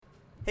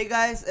Hey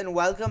guys, and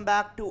welcome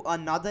back to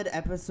another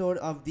episode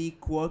of the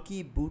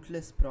Quirky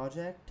Bootless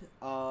Project.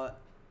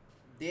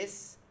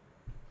 This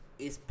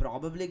is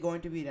probably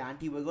going to be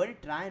ranty. We're going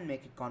to try and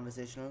make it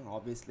conversational,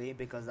 obviously,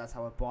 because that's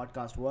how a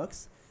podcast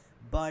works.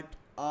 But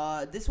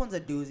this one's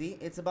a doozy.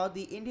 It's about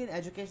the Indian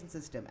education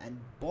system, and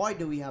boy,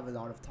 do we have a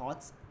lot of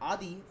thoughts.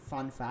 Adi,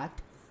 fun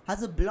fact,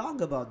 has a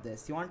blog about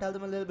this. You want to tell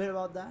them a little bit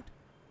about that?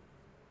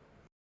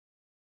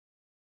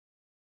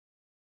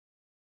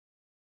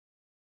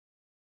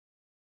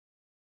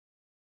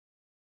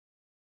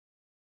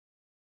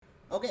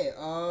 Okay,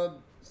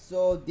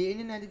 so the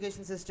Indian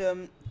education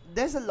system,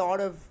 there's a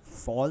lot of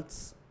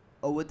faults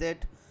with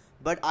it,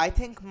 but I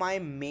think my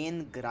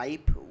main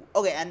gripe,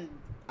 okay, and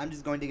I'm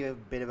just going to give a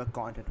bit of a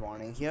content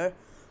warning here.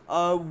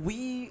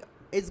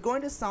 It's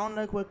going to sound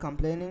like we're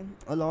complaining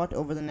a lot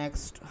over the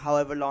next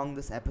however long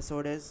this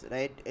episode is,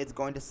 right? It's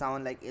going to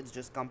sound like it's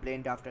just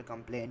complaint after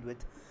complaint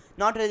with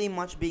not really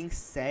much being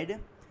said.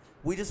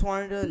 We just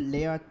wanted to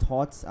lay our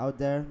thoughts out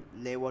there,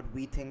 lay what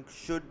we think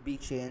should be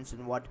changed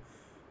and what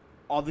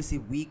obviously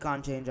we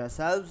can't change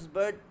ourselves,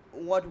 but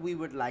what we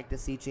would like to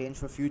see change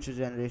for future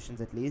generations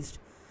at least.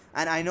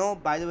 And I know,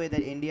 by the way,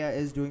 that India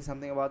is doing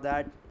something about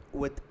that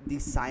with the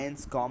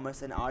science,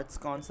 commerce, and arts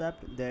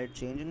concept. They're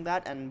changing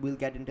that, and we'll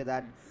get into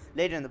that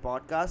later in the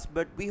podcast.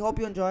 But we hope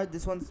you enjoyed.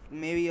 This one's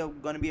maybe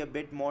going to be a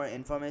bit more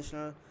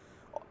informational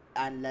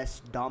and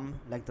less dumb,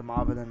 like the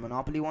Marvel and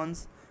Monopoly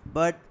ones.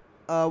 But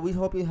we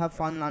hope you have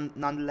fun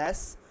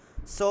nonetheless.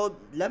 So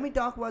let me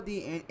talk about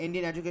the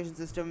Indian education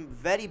system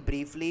very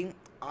briefly.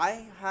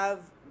 I have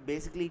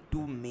basically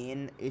two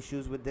main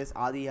issues with this.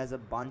 Adi has a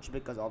bunch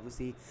because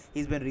obviously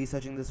he's been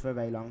researching this for a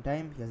very long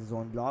time. He has his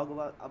own blog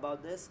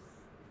about this,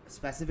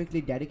 specifically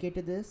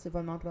dedicated to this, if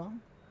I'm not wrong.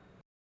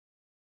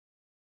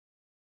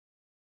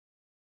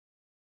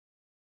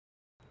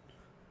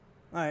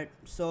 Alright,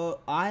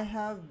 so I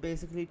have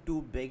basically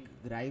two big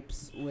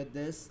gripes with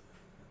this.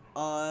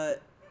 Uh,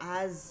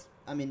 as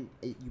I mean,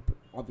 you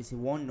obviously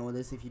won't know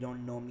this if you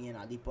don't know me and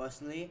Adi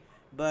personally,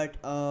 but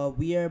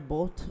we are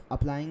both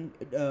attempting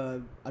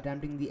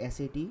the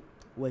SAT,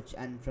 which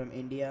and from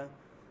India.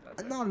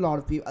 That's right. Not a lot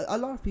of people. A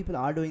lot of people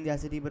are doing the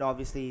SAT, but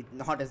obviously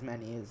not as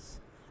many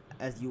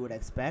as you would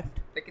expect.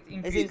 Like it's It's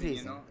increasing,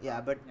 increasing,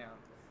 yeah, but yeah.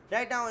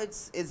 right now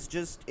it's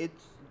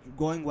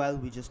going well.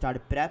 We just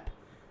started prep,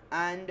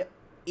 and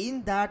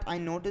in that I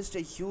noticed a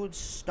huge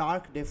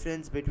stark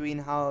difference between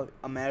how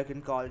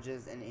American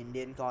colleges and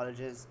Indian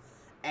colleges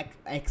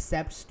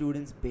accept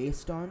students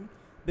based on,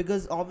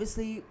 because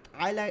obviously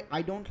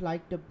I don't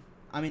like to,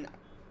 I mean,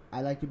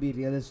 I like to be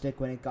realistic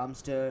when it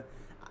comes to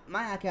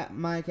my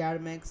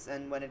academics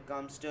and when it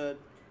comes to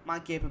my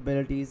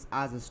capabilities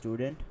as a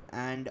student.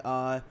 And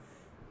I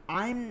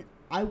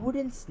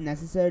wouldn't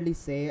necessarily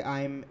say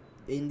I'm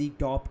in the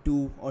top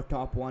 2 or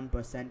top 1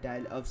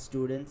 percentile of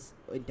students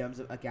in terms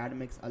of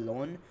academics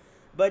alone,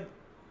 but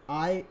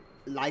I,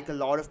 like a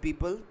lot of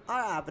people,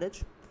 are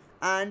average,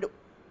 and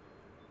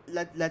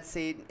let's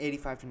say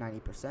 85 to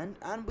 90%,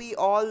 and we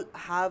all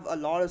have a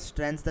lot of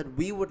strengths that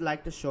we would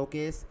like to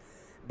showcase,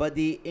 but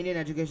the Indian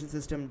education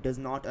system does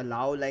not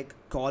allow. Like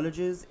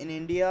colleges in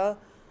India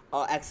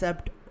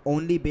accept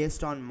only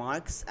based on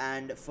marks.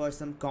 And for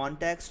some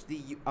context,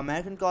 the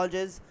American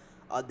colleges,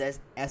 there's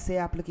essay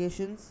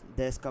applications,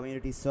 there's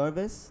community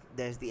service,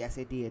 there's the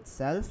SAT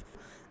itself,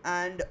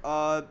 and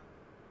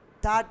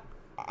that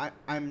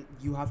I'm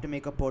you have to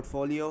make a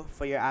portfolio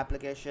for your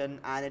application,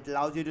 and it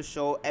allows you to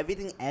show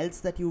everything else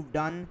that you've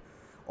done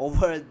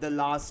over the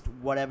last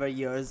whatever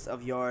years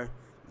of your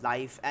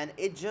life, and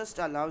it just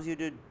allows you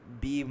to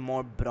be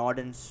more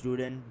broadened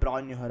student,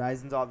 broaden your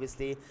horizons,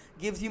 obviously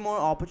gives you more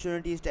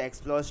opportunities to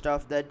explore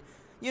stuff that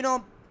you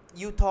know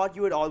you thought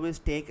you would always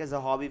take as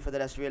a hobby for the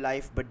rest of your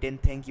life but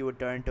didn't think you would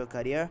turn into a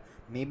career.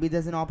 Maybe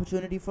there's an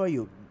opportunity for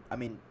you. I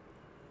mean,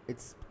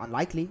 it's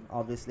unlikely,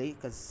 obviously,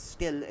 because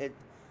still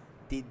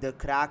the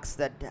cracks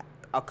that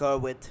occur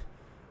with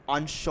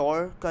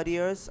unsure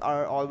careers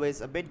are always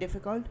a bit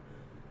difficult.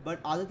 But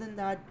other than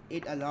that,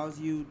 it allows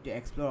you to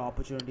explore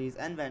opportunities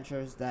and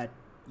ventures that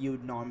you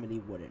normally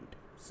wouldn't.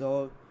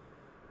 So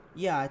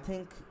yeah, I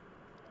think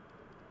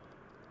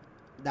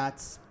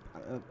that's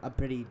a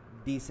pretty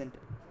decent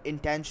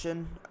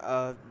intention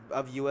of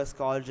U.S.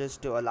 colleges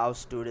to allow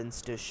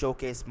students to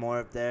showcase more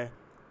of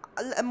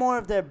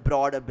their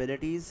broad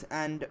abilities.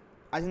 And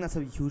I think that's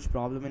a huge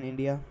problem in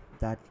India,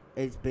 that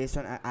is based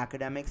on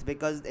academics,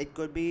 because it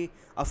could be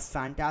a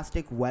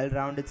fantastic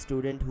well-rounded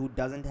student who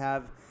doesn't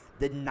have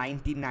the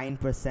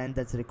 99%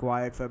 that's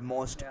required for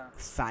most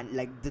Yeah.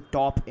 like the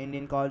top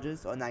Indian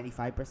colleges, or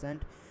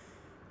 95%.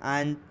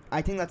 And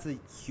I think that's a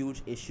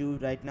huge issue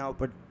right now.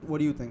 But what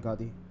do you think,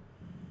 Adi?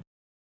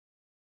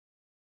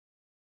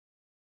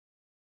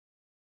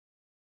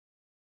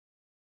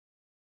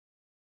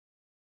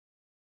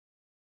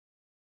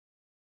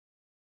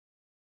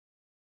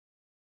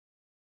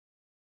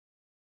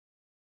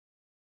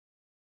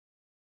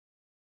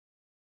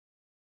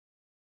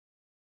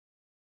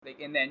 Like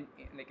in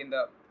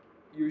the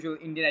usual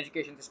Indian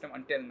education system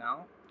until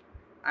now,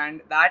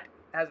 and that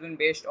has been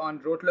based on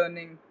rote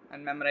learning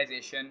and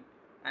memorization,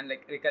 and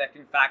like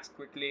recollecting facts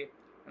quickly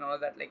and all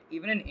of that. Like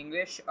even in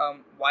English,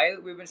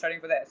 while we've been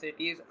studying for the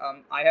SATs,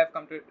 I have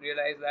come to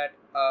realize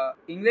that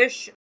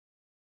English,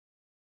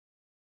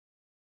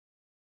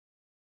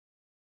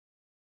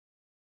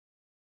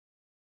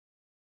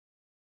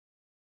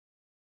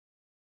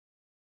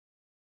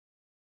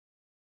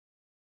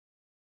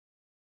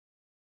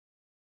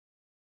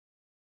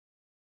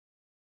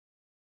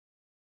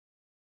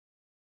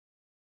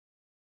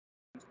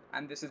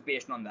 and this is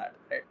based on that,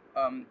 right?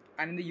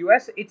 And in the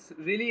US, it's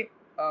really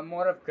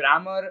more of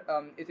grammar.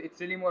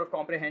 It's really more of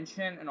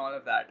comprehension and all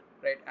of that,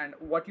 right? And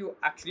what you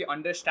actually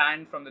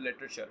understand from the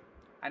literature,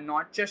 and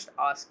not just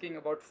asking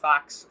about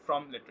facts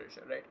from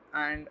literature, right?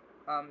 And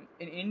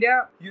in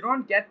India, you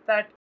don't get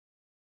that.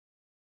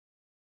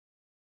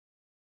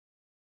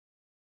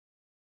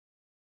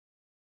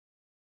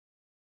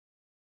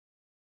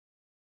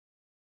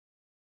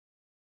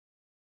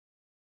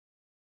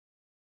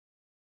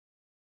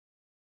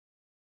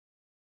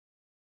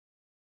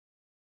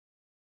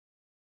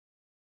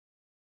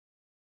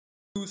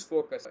 Lose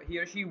focus. He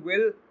or she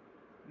will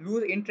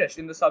lose interest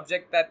in the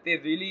subject that they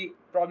really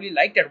probably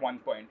liked at one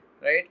point,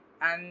 right?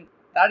 And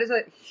that is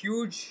a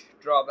huge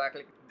drawback,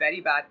 like very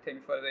bad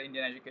thing for the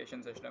Indian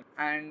education system.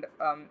 And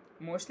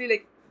mostly,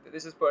 like,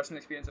 this is personal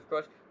experience, of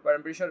course, but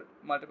I'm pretty sure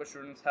multiple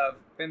students have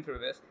been through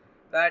this.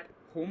 That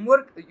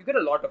homework, you get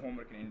a lot of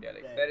homework in India.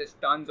 Like, Right. there is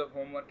tons of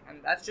homework,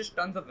 and that's just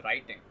tons of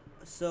writing.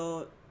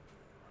 So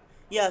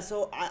yeah,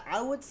 so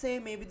I would say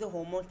maybe the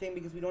homework thing,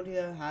 because we don't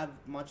even have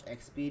much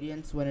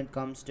experience when it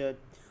comes to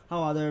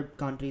how other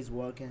countries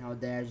work and how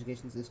their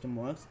education system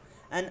works.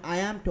 And I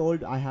am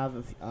told I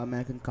have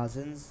American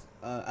cousins,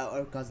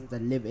 or cousins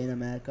that live in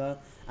America,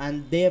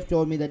 and they have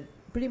told me that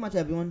pretty much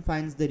everyone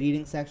finds the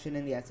reading section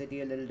in the SAT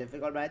a little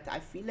difficult. But I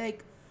feel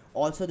like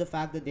also the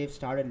fact that they've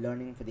started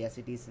learning for the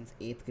SAT since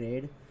 8th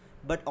grade,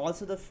 but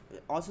also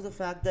the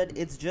fact that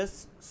it's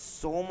just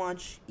so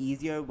much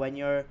easier when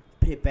you're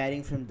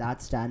preparing from that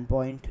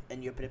standpoint,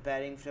 and you're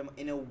preparing from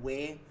in a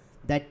way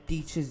that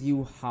teaches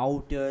you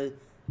how to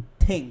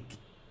think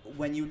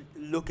when you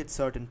look at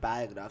certain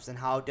paragraphs, and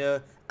how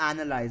to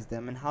analyze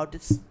them, and how to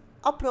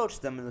approach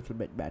them a little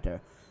bit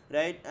better,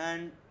 right?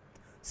 And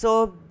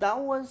so that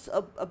was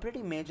a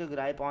pretty major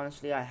gripe,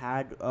 honestly, I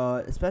had,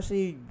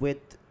 especially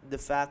with the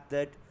fact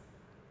that,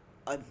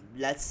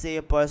 let's say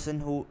a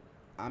person who,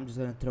 I'm just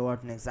gonna throw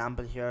out an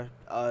example here,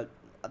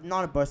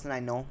 not a person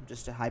I know,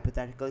 just a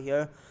hypothetical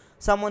here,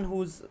 someone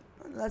who's,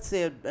 let's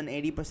say, an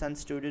 80%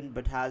 student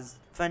but has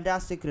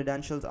fantastic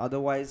credentials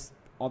otherwise,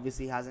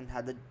 obviously hasn't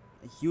had a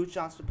huge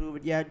chance to prove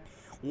it yet,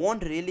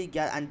 won't really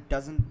get, and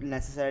doesn't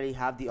necessarily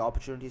have the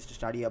opportunities to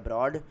study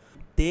abroad.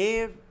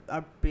 They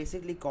are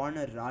basically caught in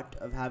a rut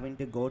of having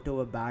to go to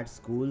a bad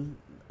school,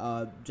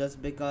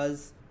 just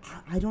because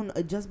I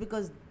don't just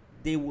because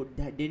they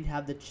didn't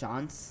have the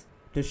chance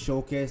to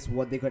showcase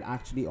what they could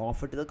actually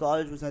offer to the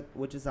college,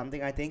 which is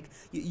something I think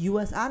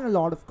US and a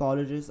lot of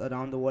colleges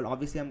around the world.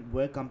 Obviously,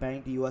 we're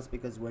comparing to US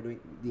because we're doing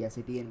the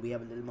SAT and we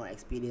have a little more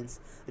experience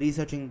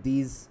researching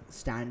these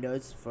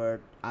standards for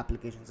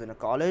applications in a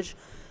college.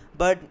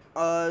 But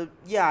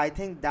yeah, I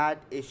think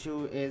that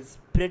issue is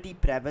pretty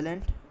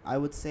prevalent, I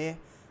would say,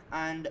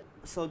 and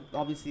so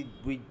obviously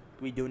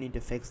we do need to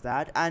fix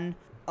that. And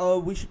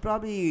we should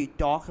probably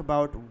talk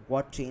about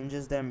what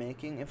changes they're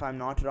making. If I'm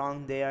not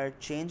wrong, they are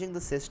changing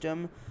the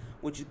system,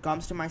 which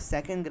comes to my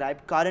second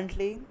gripe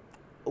currently,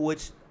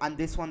 which, and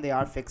this one they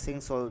are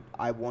fixing, so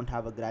I won't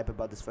have a gripe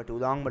about this for too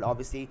long. But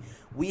obviously,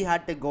 we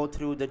had to go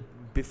through the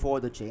before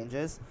the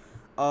changes.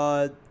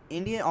 Uh,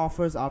 India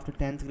offers after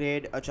 10th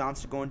grade a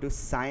chance to go into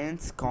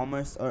science,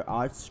 commerce, or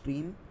arts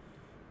stream.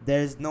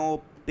 There's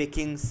no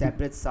picking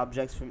separate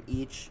subjects from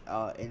each.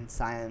 In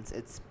science,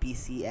 it's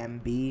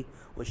PCMB,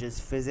 which is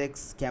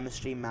physics,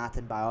 chemistry, math,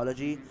 and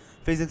biology.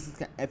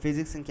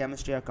 Physics and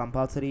chemistry are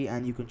compulsory,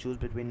 and you can choose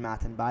between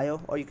math and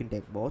bio, or you can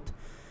take both.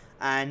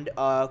 And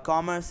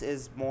commerce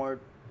is more,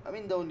 I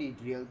mean, the only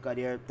real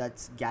career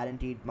that's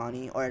guaranteed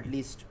money, or at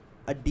least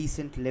a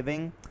decent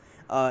living,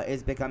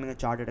 is becoming a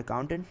chartered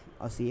accountant,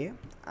 a CA.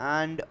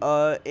 And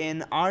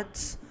in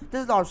arts,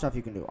 there's a lot of stuff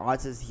you can do.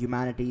 Arts is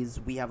humanities.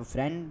 We have a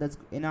friend that's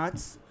in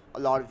arts. A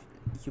lot of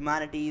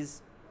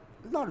humanities,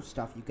 a lot of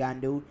stuff you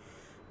can do.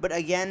 But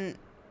again,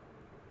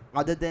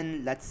 other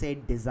than, let's say,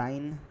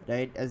 design,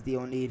 right, as the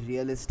only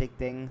realistic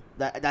thing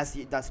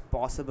that's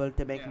possible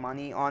to make Yeah.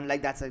 money on,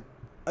 like that's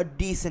a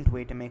decent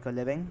way to make a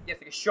living. Yes,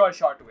 like a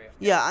short way.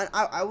 Yeah, and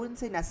I wouldn't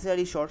say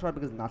necessarily short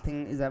because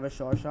nothing is ever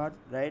short,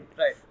 right?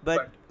 Right.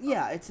 But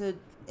yeah,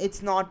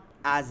 it's not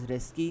as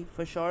risky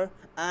for sure.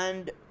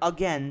 And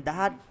again,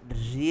 that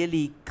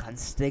really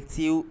constricts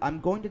you.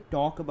 I'm going to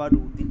talk about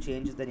the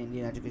changes that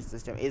Indian education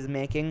system is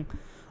making.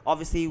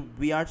 Obviously,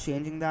 we are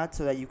changing that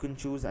so that you can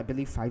choose, I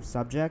believe, 5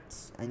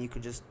 subjects, and you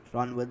can just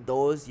run with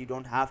those. You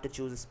don't have to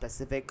choose a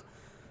specific.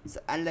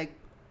 And like,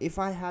 if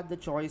I had the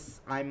choice,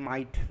 I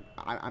might.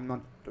 I'm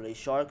not really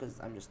sure because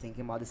I'm just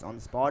thinking about this on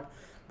the spot.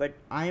 But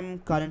I'm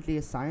currently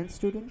a science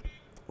student,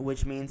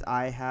 which means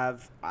I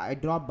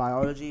dropped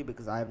biology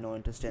because I have no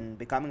interest in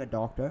becoming a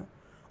doctor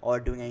or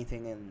doing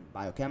anything in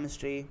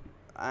biochemistry.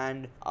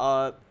 and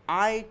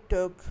I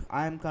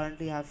am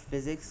currently have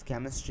physics,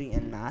 chemistry,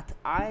 and math.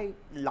 I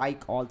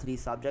like all three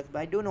subjects, but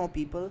I do know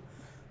people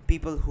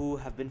who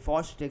have been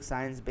forced to take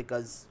science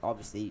because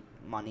obviously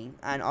money,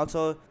 and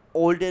also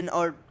olden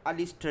or at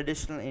least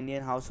traditional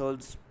Indian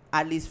households,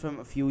 at least from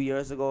a few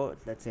years ago,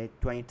 let's say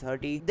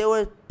 2030, there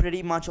were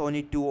pretty much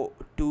only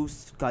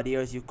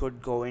careers you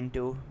could go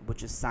into,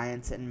 which is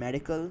science and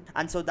medical,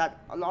 and so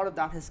that a lot of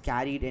that has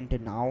carried into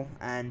now.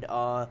 And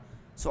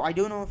so I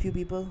do know a few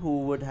people who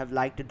would have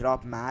liked to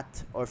drop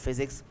math or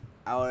physics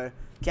or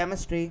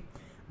chemistry,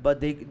 but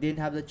they didn't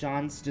have the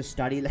chance to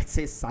study, let's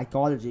say,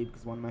 psychology,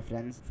 because one of my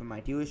friends from my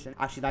tuition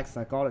actually likes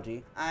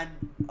psychology. And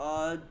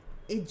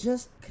it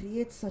just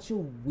creates such a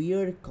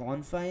weird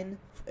confine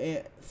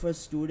for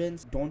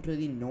students don't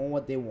really know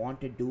what they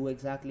want to do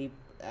exactly.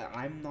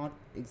 I'm not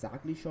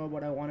exactly sure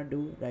what I want to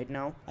do right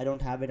now. I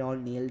don't have it all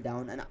nailed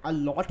down, and a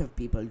lot of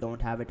people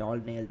don't have it all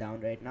nailed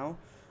down right now.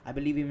 I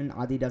believe even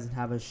Adi doesn't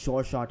have a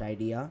sure shot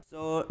idea.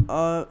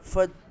 So,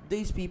 for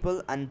these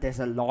people, and there's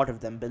a lot of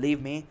them,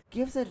 believe me,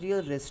 gives a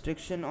real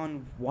restriction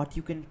on what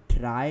you can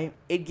try.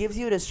 It gives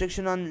you a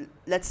restriction on,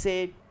 let's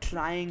say,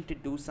 trying to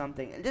do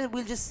something.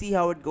 We'll just see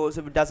how it goes.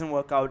 If it doesn't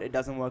work out, it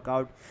doesn't work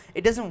out.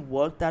 It doesn't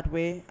work that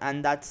way,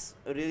 and that's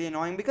really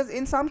annoying because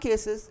in some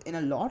cases, in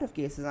a lot of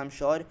cases, I'm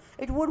sure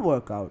it would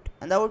work out,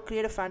 and that would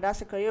create a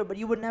fantastic career. But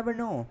you would never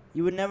know.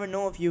 You would never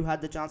know if you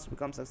had the chance to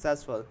become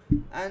successful.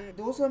 And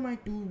those are my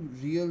two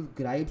real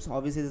gripes.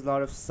 Obviously, there's a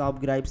lot of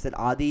sub gripes that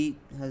Adi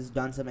has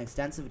done some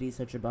extensive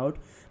research about,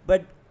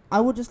 but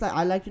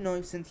I'd like to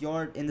know, since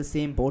you're in the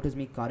same boat as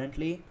me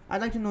currently,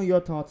 I'd like to know your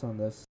thoughts on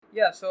this.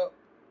 Yeah, so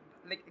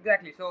like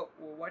exactly. So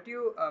what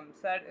you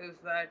said is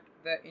that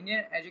the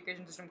Indian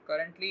education system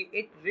currently,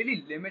 it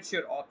really limits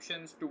your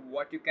options to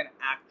what you can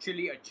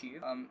actually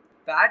achieve.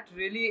 That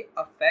really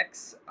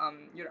affects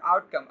your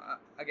outcome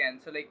again.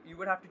 So like you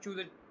would have to choose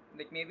a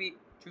like maybe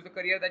choose a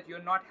career that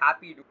you're not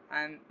happy to,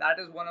 and that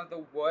is one of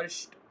the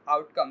worst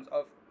outcomes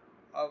of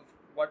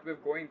what we're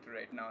going through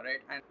right now,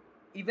 right? And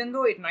even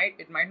though it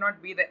might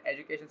not be the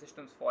education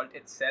system's fault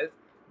itself,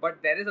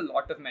 but there is a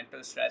lot of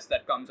mental stress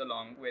that comes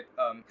along with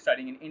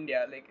studying in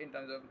India, like in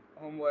terms of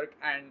homework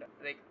and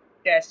like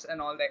tests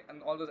and all that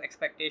and all those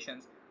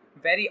expectations,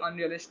 very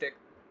unrealistic,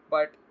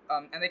 but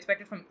and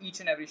expected from each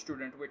and every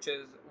student, which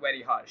is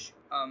very harsh.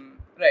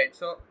 Right.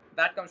 So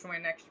that comes to my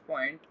next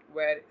point,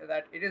 where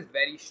that it is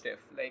very stiff.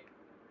 Like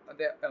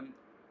the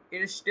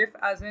it is stiff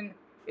as in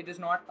it does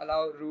not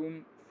allow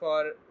room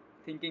for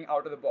thinking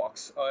out of the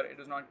box, or it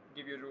does not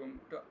give you room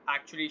to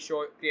actually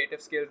show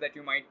creative skills that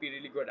you might be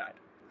really good at.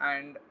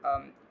 And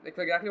like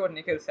for exactly what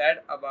Nikhil said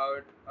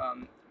about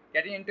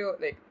getting into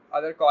like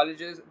other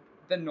colleges,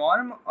 the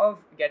norm of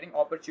getting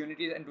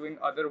opportunities and doing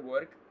other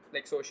work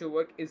like social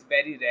work is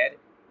very rare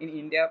in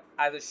India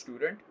as a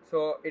student.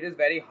 So it is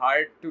very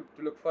hard to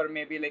look for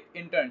maybe like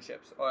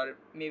internships or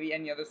maybe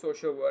any other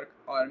social work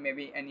or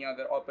maybe any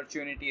other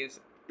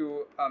opportunities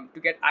to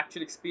get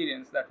actual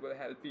experience that will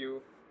help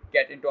you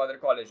get into other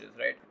colleges,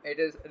 right? It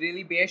is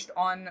really based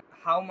on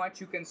how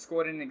much you can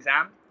score in an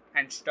exam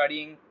and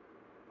studying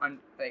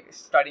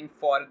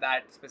for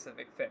that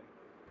specific thing.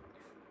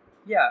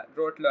 Yeah,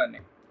 rote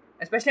learning,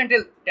 especially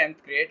until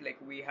 10th grade. Like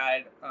we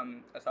had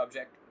a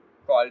subject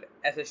called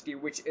SST,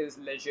 which is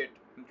legit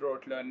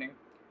rote learning.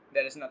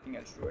 There is nothing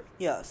else to it.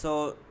 Yeah,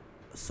 so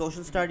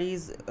social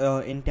studies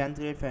in 10th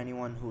grade, for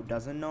anyone who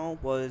doesn't know,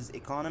 was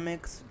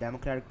economics,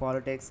 democratic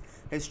politics,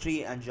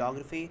 history, and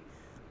geography.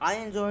 I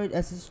enjoyed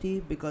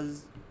SST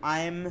because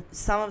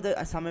some of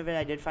it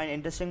I did find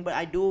interesting, but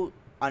I do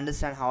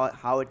understand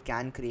how it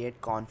can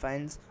create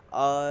confines.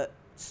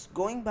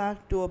 Going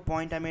back to a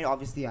point I made,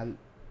 obviously I'll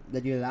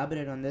let you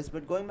elaborate on this,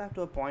 but going back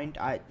to a point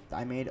I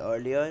made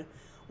earlier,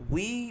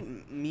 me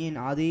and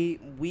Adi,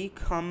 we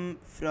come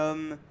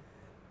from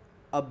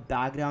a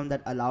background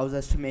that allows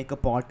us to make a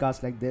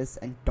podcast like this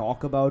and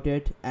talk about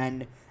it,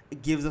 and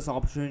it gives us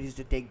opportunities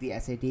to take the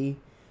SAT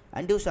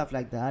and do stuff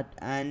like that.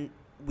 And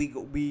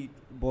we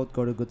both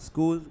go to good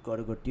schools, go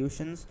to good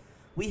tuitions.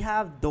 We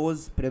have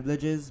those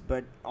privileges,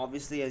 but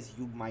obviously, as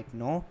you might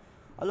know,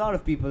 a lot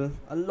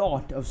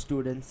of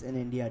students in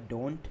India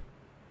don't,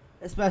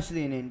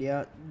 especially in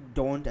India,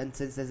 don't. And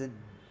since there's a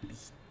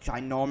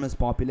ginormous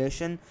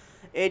population,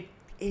 it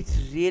it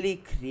really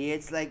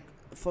creates, like,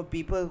 for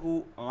people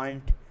who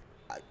aren't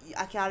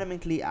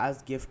academically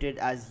as gifted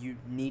as you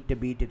need to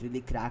be to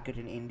really crack it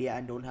in India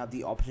and don't have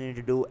the opportunity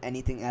to do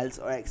anything else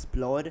or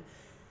explore,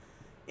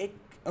 it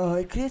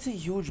creates a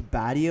huge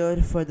barrier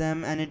for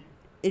them, and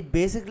it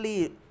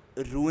basically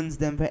ruins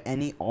them for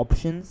any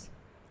options.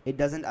 It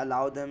doesn't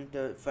allow them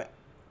to for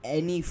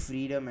any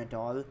freedom at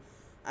all.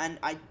 And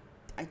I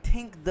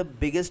think the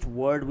biggest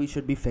word we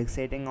should be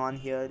fixating on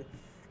here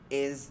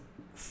is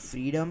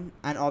freedom,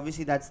 and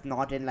obviously that's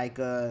not in like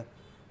a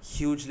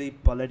hugely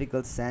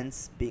political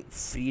sense. Being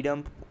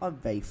freedom are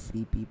very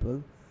free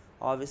people.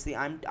 Obviously,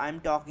 I'm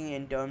talking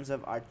in terms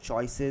of our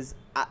choices,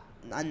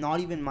 and not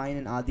even mine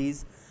and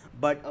Adi's,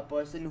 but a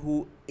person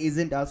who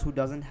isn't us, who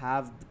doesn't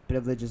have the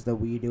privileges that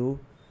we do.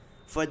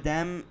 For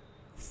them,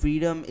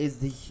 freedom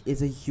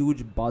is a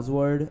huge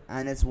buzzword,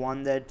 and it's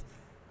one that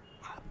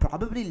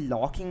probably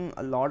locking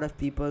a lot of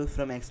people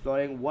from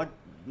exploring what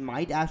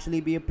might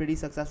actually be a pretty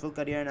successful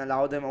career and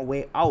allow them a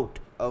way out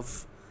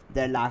of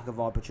their lack of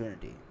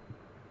opportunity.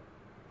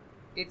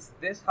 It's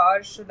this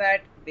harsh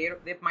that they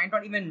might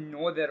not even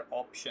know their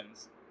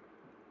options.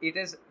 It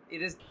is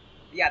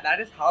yeah,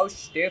 that is how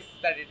stiff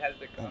that it has And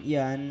become.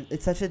 yeah, and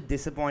it's such a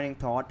disappointing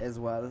thought as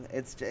well.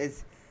 It's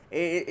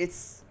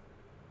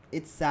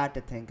it's sad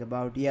to think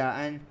about. Yeah,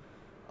 and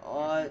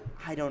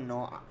I don't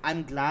know.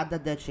 I'm glad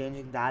that they're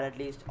changing that at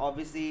least.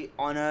 Obviously,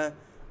 on a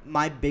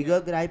my Yeah, bigger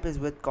gripe is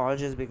with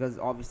colleges because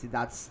obviously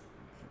that's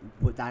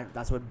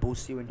what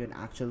boosts you into an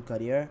actual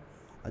career.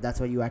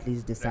 That's where you at least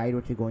right. decide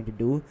what you're going to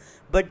do.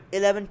 But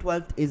 11th,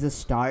 12th is a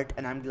start,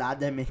 and I'm glad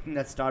they're making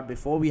that start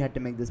before we had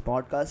to make this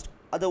podcast.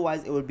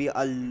 Otherwise, it would be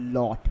a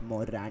lot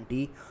more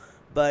ranty.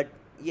 But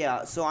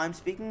yeah, so I'm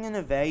speaking in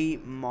a very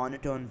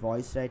monotone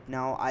voice right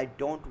now. I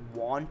don't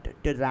want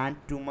to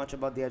rant too much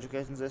about the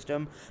education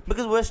system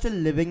because we're still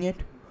living it.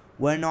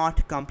 We're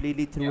not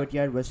completely through Yeah, it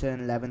yet. We're still in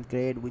 11th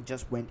grade. We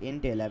just went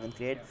into 11th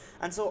grade. yeah.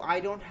 And so I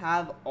don't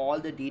have all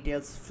the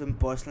details from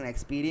personal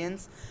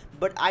experience,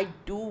 but I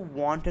do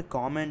want to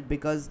comment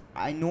because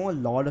I know a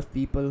lot of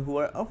people who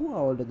are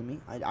older than me.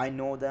 I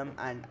know them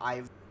and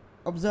I've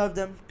observed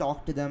them,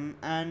 talked to them,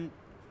 and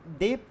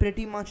they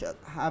pretty much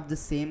have the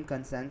same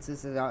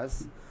consensus as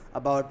us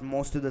about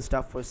most of the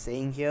stuff we're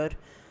saying here.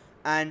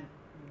 And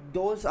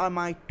those are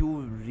my two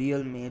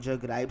real major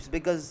gripes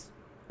because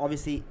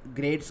obviously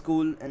grade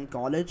school and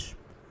college,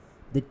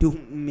 the two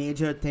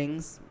major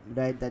things,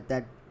 right,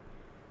 that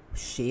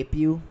shape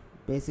you,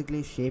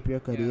 basically shape your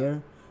Yeah,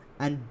 career,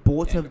 and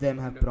both yeah, of them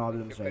have like your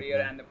problems right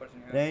career now, and the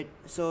person you are. right?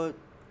 So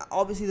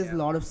obviously there's a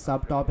Yeah, lot of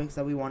absolutely. subtopics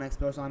that we want to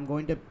explore, so I'm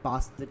going to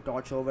pass the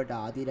torch over to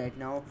Adi right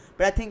now,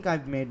 but I think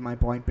I've made my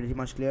point pretty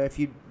much clear. If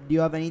you do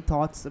you have any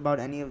thoughts about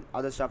any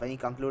other stuff, any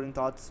concluding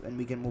thoughts, and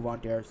we can move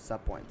on to your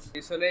sub points.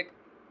 So like,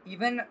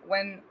 even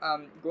when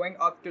going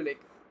up to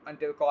like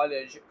until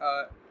college,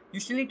 you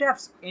still need to have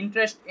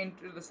interest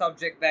into the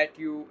subject that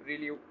you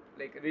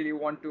really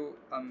want to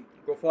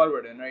go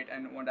forward in, right,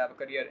 and want to have a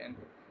career in.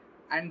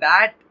 And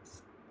that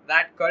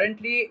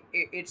currently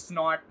it's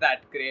not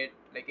that great.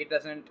 Like, it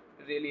doesn't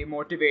really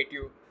motivate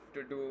you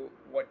to do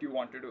what you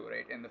want to do,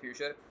 right, in the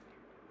future.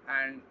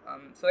 And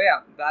so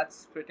yeah,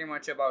 that's pretty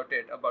much about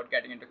it about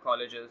getting into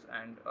colleges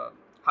and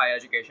higher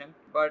education.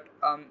 But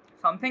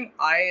something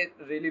I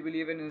really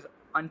believe in is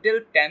until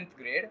 10th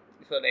grade,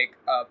 so like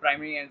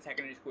primary and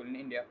secondary school in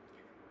India,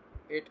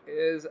 it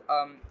is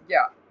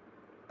yeah,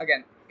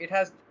 again, it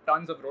has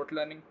tons of rote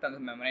learning, tons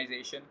of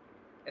memorization,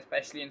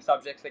 especially in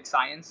subjects like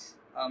science,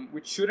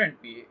 which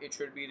shouldn't be. It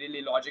should be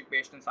really logic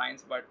based in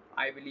science, but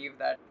I believe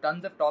that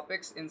tons of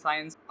topics in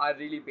science are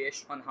really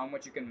based on how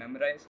much you can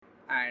memorize.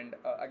 And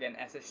again,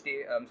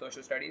 SST,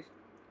 social studies,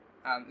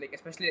 like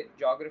especially like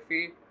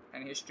geography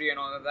and history and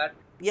all of that.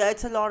 Yeah,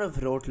 it's a lot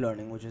of rote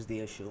learning, which is the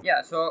issue.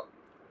 Yeah, so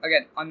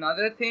again,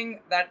 another thing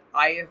that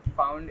I have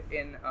found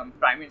in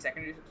primary and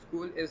secondary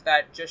school is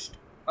that just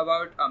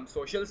about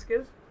social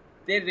skills,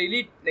 they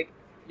really like,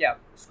 yeah,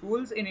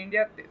 schools in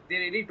India, they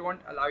really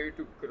don't allow you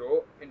to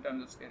grow in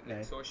terms of like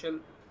Right.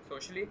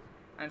 socially,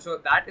 and so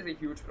that is a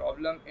huge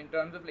problem in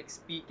terms of like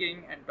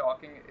speaking and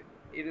talking.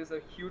 It is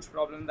a huge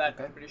problem that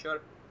Okay. I'm pretty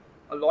sure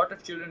a lot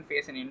of children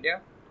face in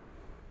India.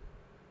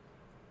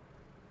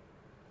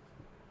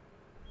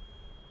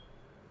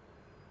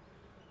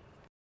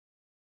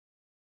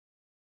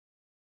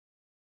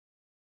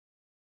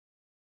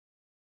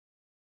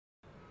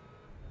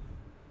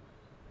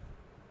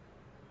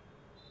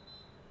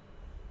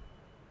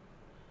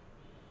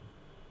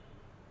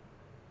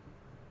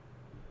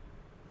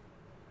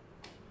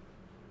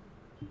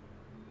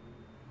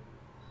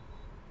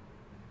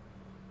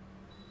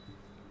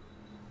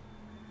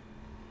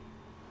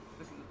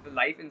 The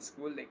life in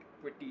school, like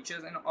with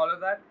teachers and all of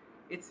that,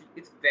 it's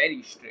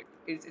very strict.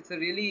 It's a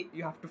really,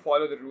 you have to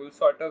follow the rules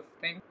sort of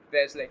thing.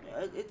 There's like,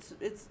 It's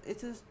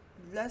a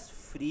less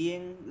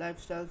freeing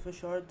lifestyle for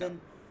sure yeah,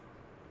 than.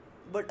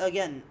 But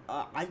again,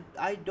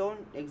 I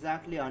don't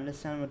exactly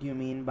understand what you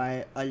mean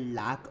by a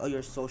lack or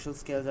your social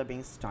skills are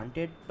being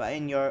stunted. But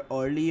in your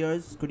early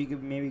years, could you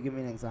maybe give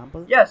me an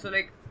example? yeah. So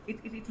like,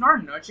 it's not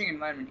a nurturing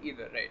environment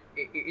either, right?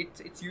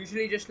 It's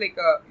usually just like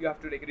you have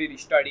to like really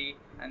study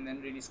and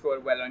then really score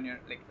well on your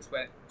like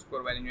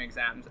score well in your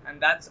exams, and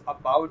that's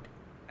about,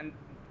 and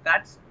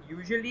that's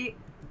usually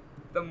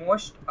the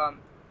most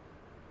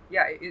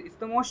yeah, it's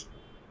the most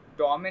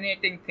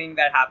dominating thing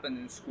that happens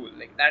in school.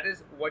 Like, that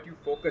is what you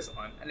focus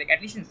on, and like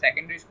at least in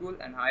secondary school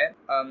and higher.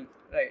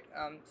 Right.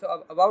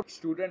 So about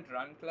student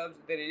run clubs,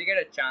 they really get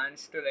a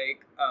chance to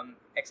like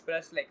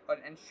express like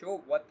and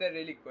show what they're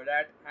really good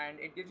at, and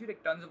it gives you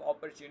like tons of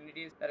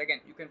opportunities that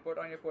again you can put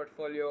on your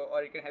portfolio,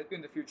 or it can help you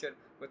in the future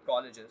with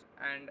colleges.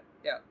 And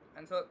yeah,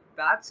 and so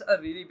that's a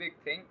really big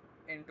thing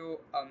into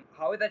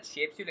how that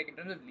shapes you, like in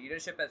terms of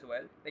leadership as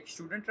well. Like,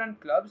 student run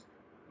clubs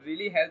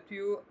really help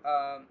you.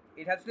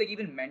 It helps like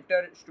even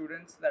mentor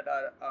students that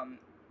are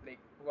like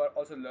who are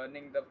also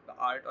learning the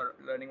art or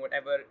learning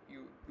whatever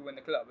you do in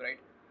the club, right?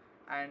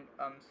 And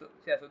so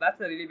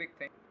that's a really big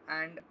thing.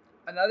 And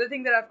another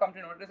thing that I've come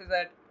to notice is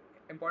that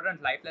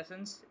important life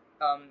lessons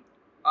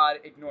are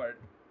ignored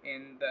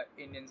in the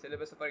Indian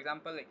syllabus. So, for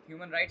example, like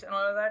human rights and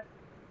all of that,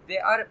 they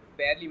are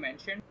barely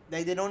mentioned.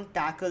 Like they don't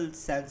tackle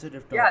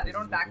sensitive topics. Yeah, they is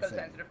don't what you're tackle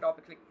saying. sensitive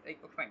topics like okay,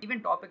 fine,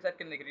 even topics that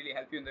can like really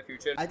help you in the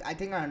future. I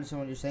think I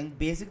understand what you're saying.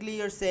 Basically,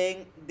 you're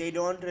saying they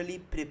don't really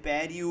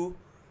prepare you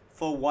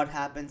for what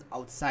happens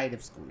outside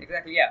of school.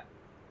 Exactly, yeah.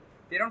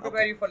 They don't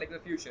prepare Okay. you for like the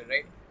future,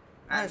 right?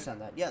 I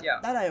understand that. Yeah, yeah.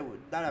 that I would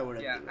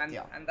agree Yeah, with.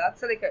 Yeah. and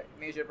that's like a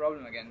major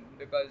problem again,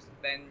 because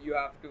then you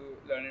have to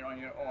learn it on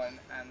your own,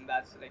 and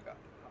that's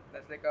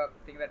like a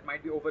thing that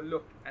might be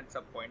overlooked at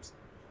some points.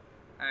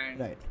 And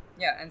Right.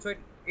 yeah, and so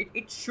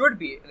it should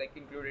be like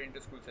included into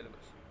school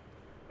syllabus,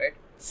 right?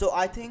 So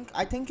I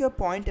think your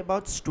point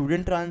about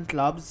student run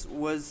clubs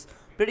was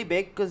pretty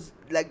big, because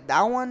like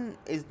that one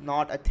is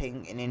not a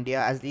thing in India,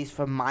 at least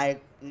from my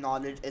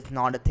knowledge. It's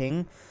not a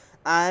thing.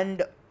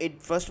 And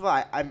it, first of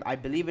all, I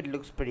believe it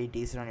looks pretty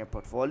decent on your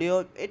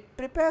portfolio. It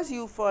prepares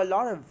you for a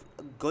lot of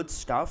good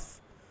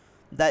stuff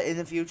that in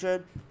the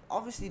future.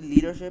 Obviously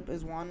leadership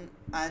is one,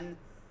 and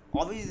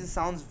obviously this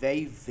sounds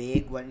very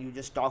vague when you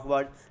just talk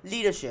about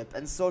leadership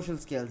and social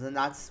skills, and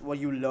that's what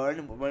you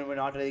learn when we're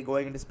not really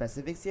going into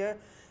specifics here.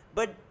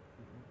 But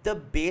the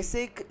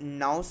basic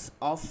nous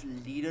of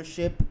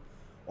leadership,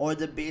 or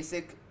the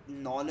basic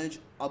knowledge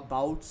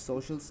about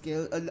social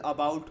skill,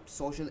 about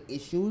social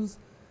issues,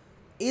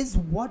 is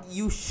what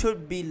you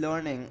should be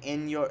learning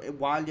in your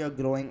while you're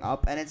growing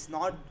up. And it's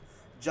not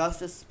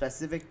just a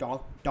specific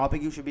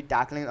topic you should be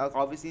tackling. Like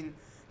obviously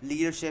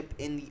leadership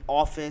in the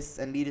office,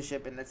 and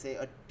leadership in, let's say,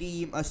 a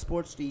team, a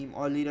sports team,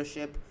 or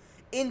leadership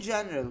in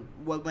general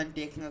when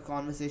taking a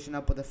conversation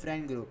up with a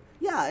friend group.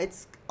 Yeah,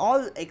 it's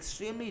all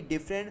extremely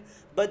different,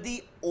 but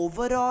the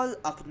overall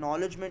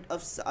acknowledgement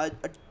of a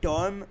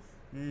term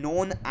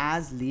known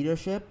as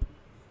leadership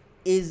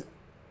is,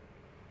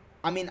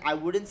 I mean, I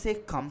wouldn't say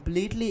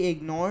completely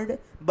ignored,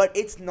 but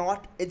it's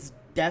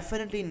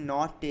definitely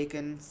not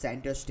taken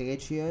center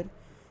stage here.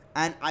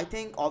 And I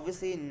think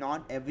obviously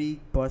not every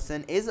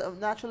person is a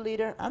natural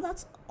leader, and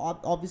that's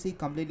obviously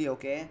completely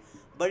okay.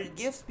 But it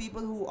gives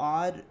people who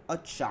are a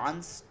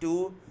chance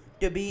to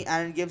be,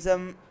 and it gives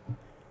them,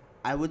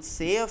 I would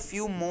say, a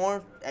few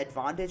more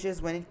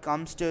advantages when it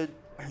comes to,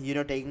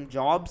 taking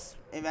jobs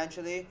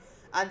eventually.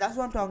 And that's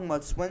what I'm talking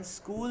about. So when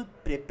school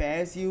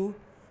prepares you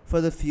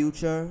for the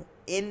future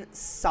in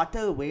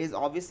subtle ways,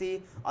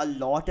 obviously, a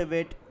lot of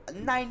it,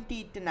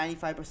 90 to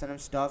 95%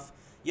 of stuff,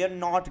 you're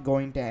not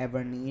going to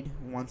ever need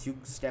once you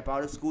step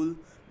out of school.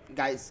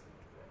 Guys,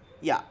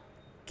 yeah,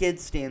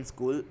 kids stay in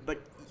school,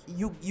 but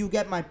you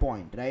get my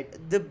point,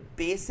 right? The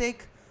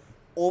basic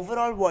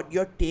overall, what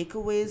your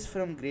takeaways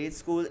from grade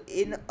school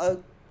in a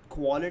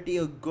quality,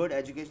 a good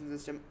education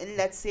system, in,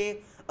 let's say,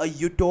 a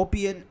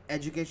utopian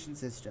education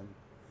system,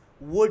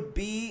 would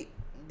be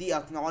the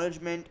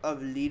acknowledgement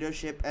of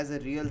leadership as a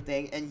real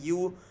thing, and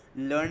you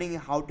learning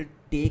how to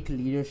take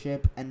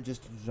leadership and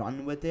just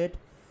run with it.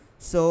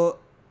 So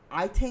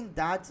I think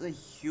that's a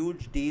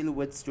huge deal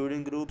with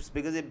student groups,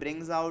 because it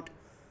brings out,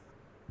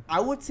 I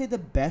would say, the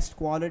best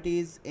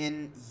qualities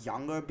in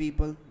younger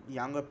people,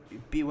 younger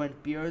people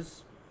and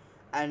peers.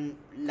 And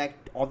like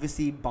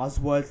obviously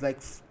buzzwords like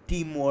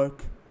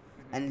teamwork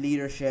and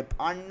leadership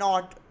are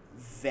not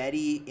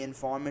very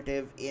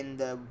informative in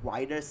the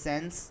wider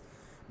sense,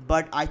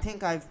 but I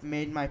think I've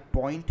made my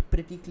point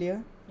pretty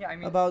clear Yeah, I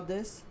mean, about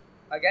this.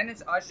 again,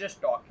 it's us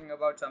just talking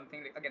about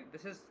something. Like, again,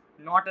 this is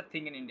not a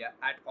thing in India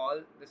at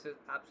all. This is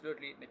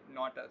absolutely like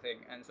not a thing,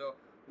 and so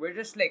we're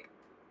just like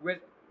we're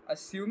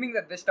assuming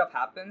that this stuff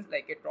happens.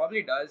 Like it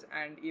probably does,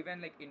 and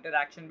even like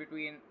interaction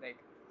between like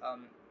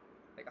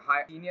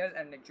high seniors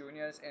and like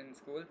juniors in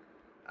school.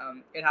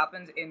 It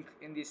happens in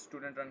these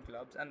student-run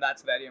clubs, and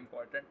that's very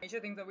important. Major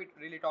things that we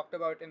really talked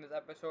about in this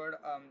episode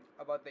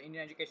about the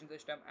Indian education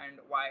system and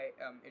why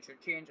it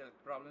should change, and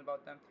problems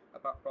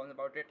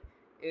about it,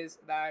 is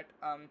that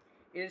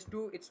it's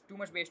too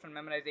much based on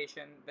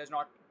memorization. There's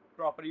not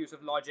proper use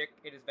of logic.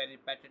 It is very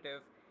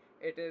repetitive.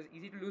 It is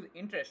easy to lose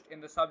interest in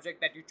the subject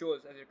that you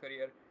chose as your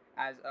career,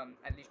 as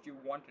at least you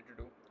wanted to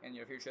do in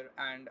your future.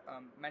 And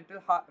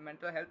mental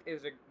health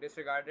is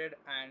disregarded,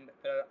 and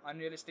there are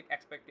unrealistic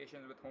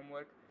expectations with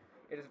homework.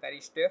 It is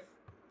very stiff.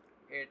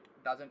 It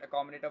doesn't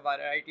accommodate a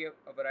variety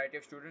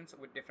of students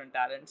with different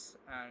talents,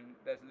 and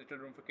there's little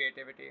room for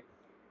creativity.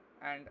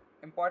 And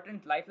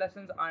important life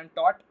lessons aren't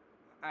taught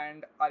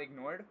and are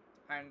ignored,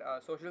 and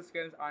social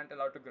skills aren't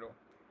allowed to grow.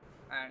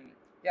 And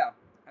yeah,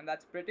 and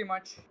that's pretty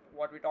much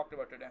what we talked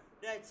about today.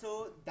 Right,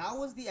 so that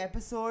was the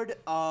episode.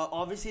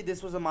 Obviously,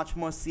 this was a much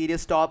more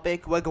serious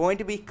topic. We're going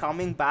to be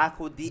coming back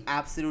with the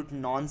absolute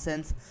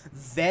nonsense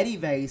very,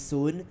 very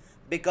soon,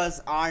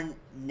 because our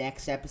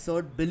next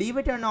episode, believe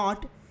it or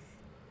not,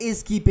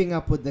 is keeping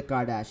up with the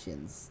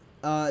Kardashians.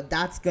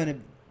 That's gonna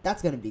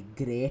That's gonna be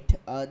great.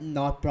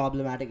 Not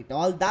problematic at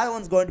all. That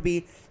one's going to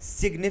be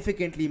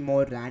significantly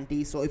more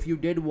ranty. So if you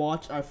did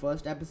watch our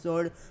first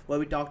episode where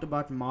we talked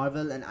about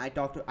Marvel and I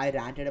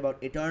ranted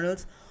about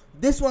Eternals,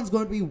 this one's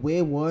going to be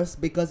way worse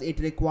because it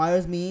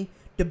requires me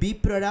to be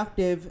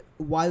productive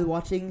while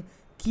watching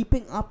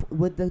Keeping Up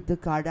with the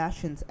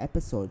Kardashians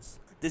episodes.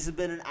 This has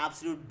been an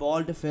absolute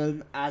ball to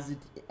film as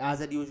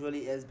it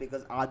usually is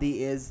because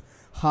Adi is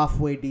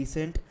halfway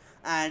decent,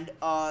 and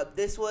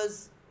this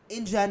was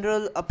in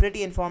general a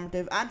pretty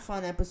informative and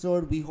fun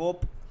episode. We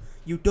hope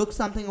you took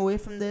something away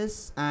from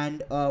this,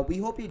 and we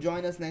hope you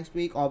join us next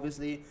week,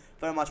 obviously,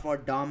 for a much more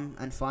dumb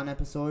and fun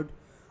episode.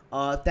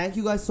 Thank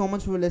you guys so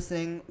much for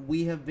listening.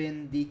 We have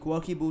been the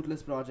Quirky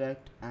Bootless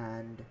Project,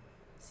 and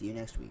see you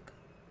next week.